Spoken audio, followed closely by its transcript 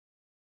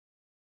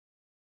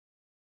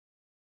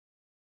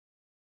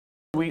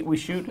We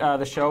shoot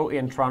the show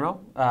in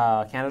Toronto,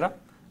 Canada,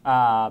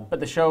 but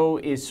the show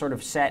is sort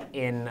of set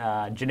in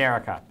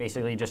Generica,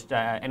 basically just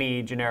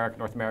any generic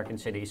North American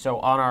city. So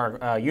on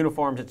our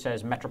uniforms it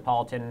says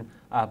Metropolitan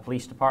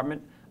Police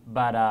Department,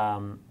 but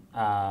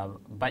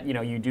you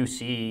know, you do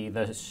see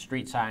the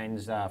street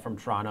signs from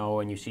Toronto,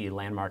 and you see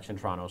landmarks in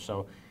Toronto.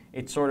 So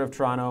it's sort of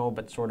Toronto,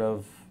 but sort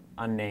of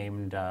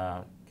unnamed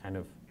kind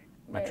of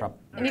metropolis.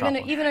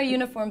 And even our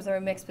uniforms are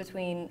a mix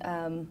between,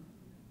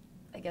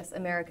 I guess,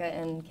 America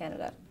and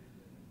Canada.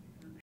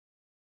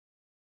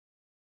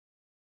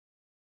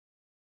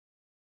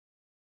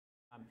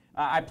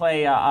 I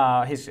play,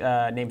 his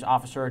name's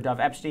Officer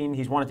Dov Epstein.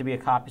 He's wanted to be a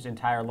cop his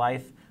entire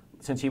life.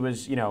 Since he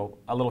was, you know,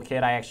 a little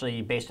kid, I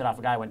actually based it off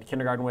a guy I went to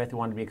kindergarten with who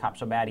wanted to be a cop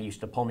so bad he used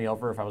to pull me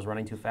over if I was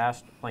running too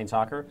fast playing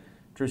soccer.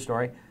 True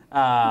story.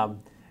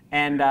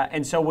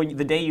 And so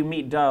the day you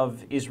meet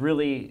Dov is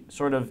really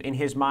sort of, in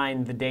his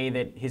mind, the day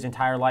that his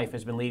entire life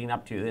has been leading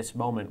up to, this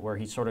moment where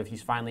he's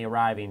finally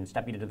arriving,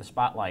 stepping into the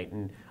spotlight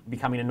and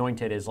becoming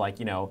anointed as, like,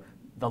 you know,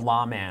 the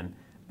lawman.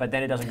 But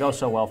then it doesn't go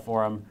so well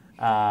for him,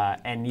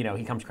 and, you know,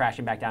 he comes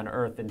crashing back down to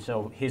earth. And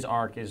so his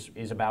arc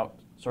is about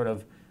sort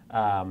of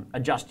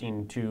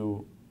adjusting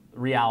to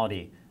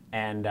reality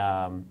and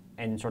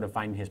sort of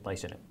finding his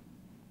place in it.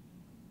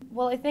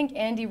 Well, I think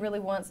Andy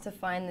really wants to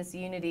find this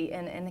unity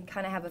and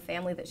kind of have a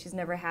family that she's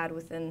never had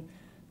within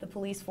the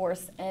police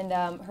force. And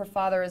her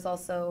father is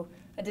also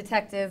a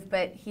detective,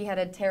 but he had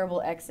a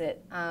terrible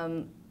exit.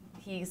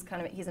 He's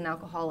an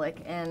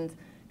alcoholic and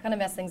kind of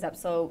messed things up.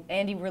 So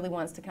Andy really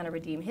wants to kind of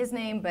redeem his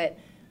name, but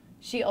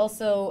she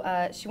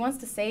also she wants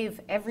to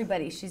save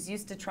everybody. She's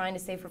used to trying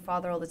to save her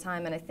father all the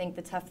time, and I think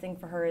the tough thing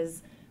for her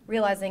is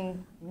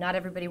realizing not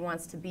everybody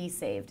wants to be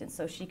saved, and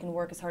so she can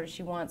work as hard as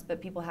she wants, but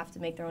people have to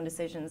make their own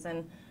decisions.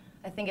 And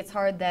I think it's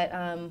hard that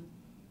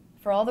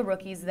for all the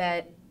rookies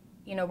that,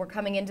 you know, we're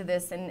coming into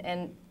this,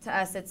 and to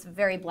us it's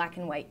very black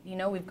and white. You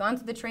know, we've gone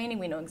through the training,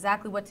 we know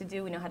exactly what to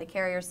do, we know how to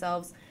carry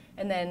ourselves,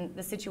 and then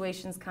the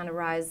situations kind of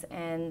rise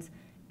and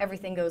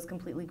everything goes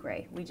completely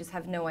gray. We just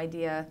have no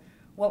idea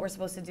what we're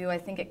supposed to do. I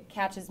think it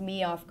catches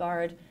me off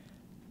guard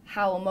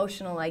how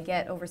emotional I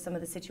get over some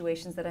of the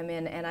situations that I'm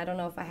in, and I don't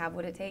know if I have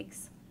what it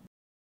takes.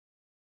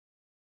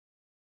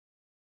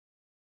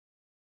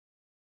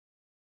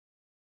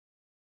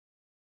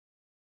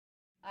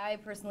 I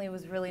personally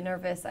was really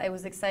nervous. I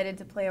was excited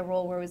to play a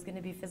role where it was going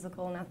to be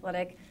physical and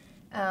athletic,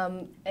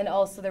 and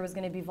also there was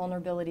going to be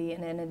vulnerability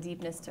and a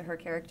deepness to her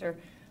character.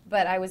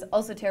 But I was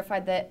also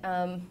terrified that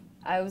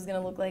I was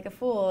going to look like a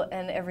fool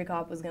and every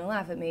cop was going to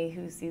laugh at me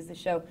who sees the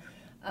show.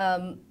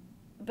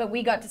 But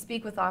we got to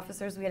speak with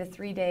officers. We had a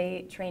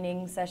 3-day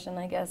training session,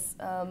 I guess,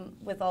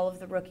 with all of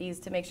the rookies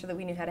to make sure that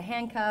we knew how to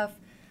handcuff,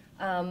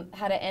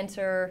 how to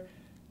enter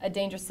a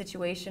dangerous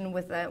situation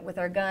with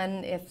our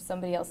gun if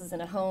somebody else is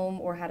in a home,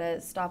 or how to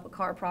stop a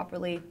car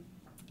properly.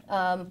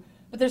 But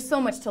there's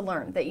so much to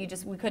learn that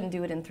we couldn't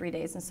do it in 3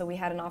 days, and so we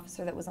had an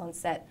officer that was on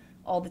set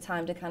all the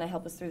time to kind of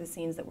help us through the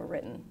scenes that were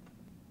written.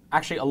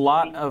 Actually, a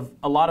lot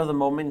of the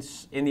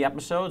moments in the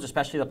episodes,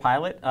 especially the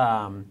pilot,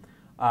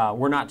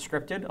 were not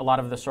scripted. A lot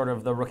of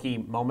the rookie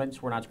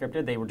moments were not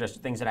scripted. They were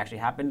just things that actually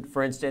happened.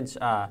 For instance,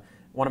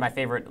 one of my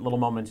favorite little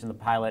moments in the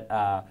pilot,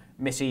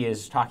 Missy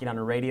is talking on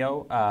a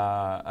radio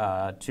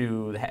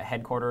to the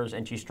headquarters,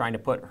 and she's trying to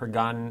put her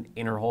gun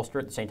in her holster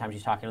at the same time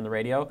she's talking on the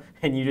radio,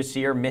 and you just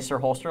see her miss her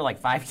holster like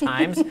 5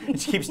 times,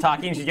 and she keeps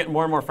talking, she's getting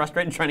more and more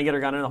frustrated and trying to get her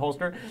gun in the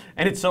holster,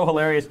 and it's so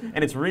hilarious,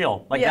 and it's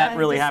real. Like, yeah, that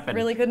really happened.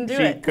 Really couldn't do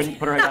it. She couldn't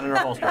put her gun in her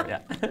holster,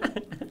 yeah.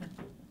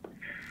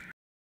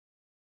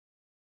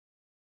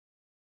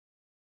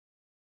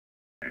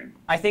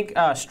 I think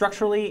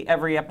structurally,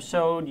 every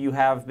episode you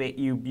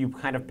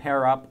kind of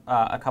pair up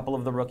a couple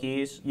of the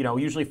rookies. You know,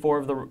 usually a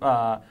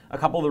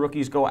couple of the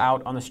rookies go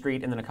out on the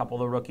street, and then a couple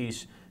of the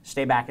rookies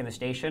stay back in the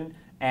station,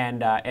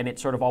 and it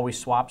sort of always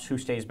swaps who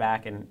stays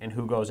back and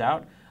who goes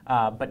out.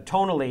 But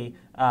tonally,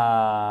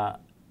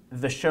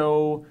 the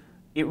show,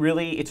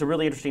 it's a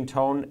really interesting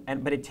tone,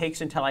 but it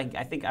takes until I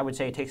think I would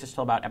say it takes us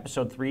till about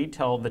episode 3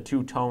 till the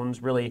two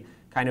tones really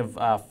kind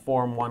of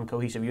form one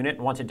cohesive unit.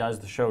 And once it does,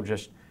 the show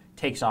just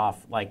takes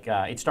off. Like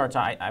it starts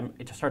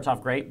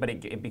off great, but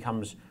it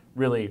becomes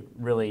really,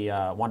 really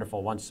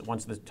wonderful once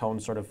the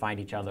tones sort of find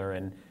each other,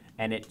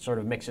 and it sort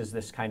of mixes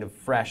this kind of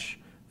fresh,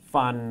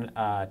 fun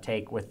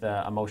take with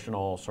the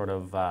emotional sort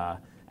of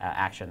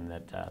action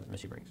that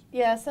Missy brings.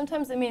 Yeah,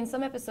 sometimes, I mean,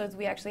 some episodes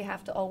we actually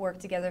have to all work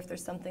together if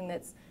there's something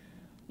that's,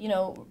 you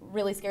know,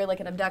 really scary,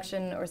 like an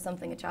abduction or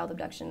something, a child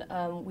abduction.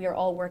 We are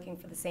all working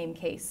for the same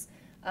case,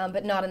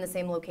 but not in the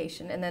same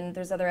location. And then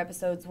there's other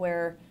episodes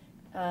where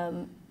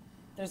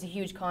there's a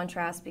huge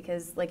contrast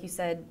because, like you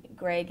said,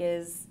 Greg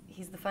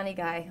he's the funny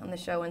guy on the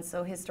show, and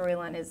so his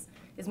storyline is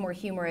more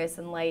humorous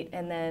and light,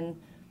 and then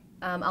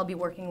I'll be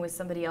working with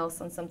somebody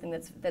else on something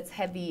that's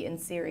heavy and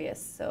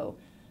serious. So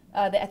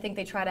I think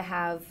they try to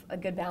have a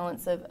good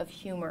balance of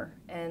humor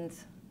and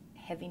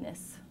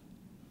heaviness.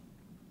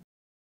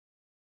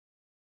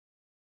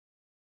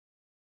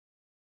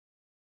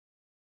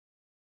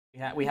 We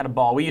Yeah, we had a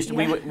ball. We used to,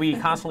 Yeah. we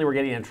constantly were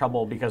getting in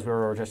trouble because we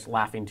were just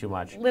laughing too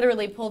much.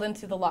 Literally pulled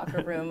into the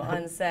locker room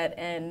on set,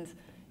 and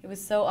it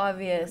was so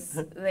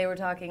obvious they were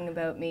talking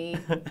about me,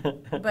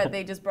 but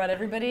they just brought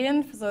everybody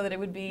in so that it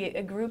would be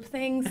a group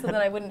thing so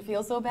that I wouldn't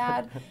feel so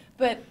bad.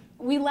 But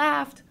we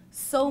laughed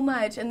so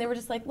much, and they were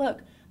just like, look,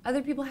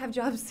 other people have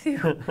jobs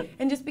too,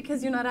 and just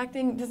because you're not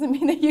acting doesn't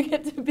mean that you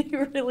get to be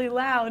really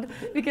loud,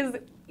 because,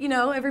 you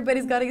know,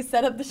 everybody's got to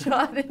set up the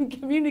shot and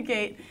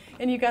communicate,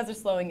 and you guys are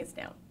slowing us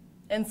down.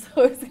 And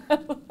so it's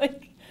kind of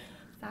like,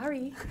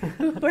 sorry,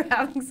 we're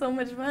having so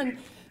much fun.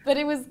 But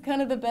it was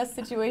kind of the best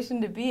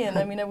situation to be in.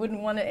 I mean, I wouldn't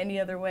want it any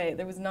other way.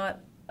 There was not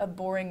a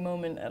boring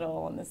moment at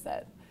all on the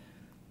set.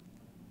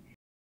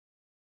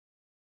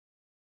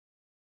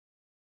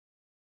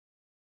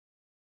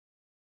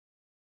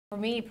 For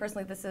me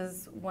personally, this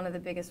is one of the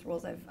biggest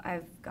roles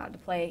I've got to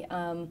play.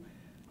 I've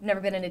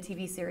never been in a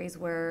TV series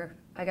where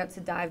I got to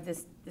dive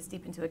this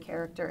deep into a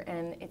character,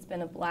 and it's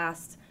been a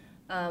blast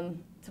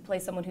to play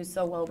someone who's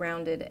so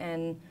well-rounded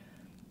and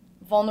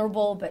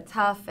vulnerable but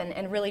tough,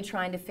 and really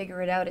trying to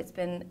figure it out. It's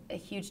been a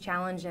huge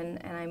challenge,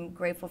 and I'm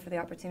grateful for the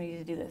opportunity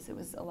to do this. It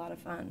was a lot of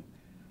fun.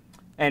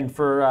 And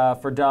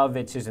for Dove,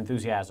 it's his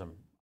enthusiasm.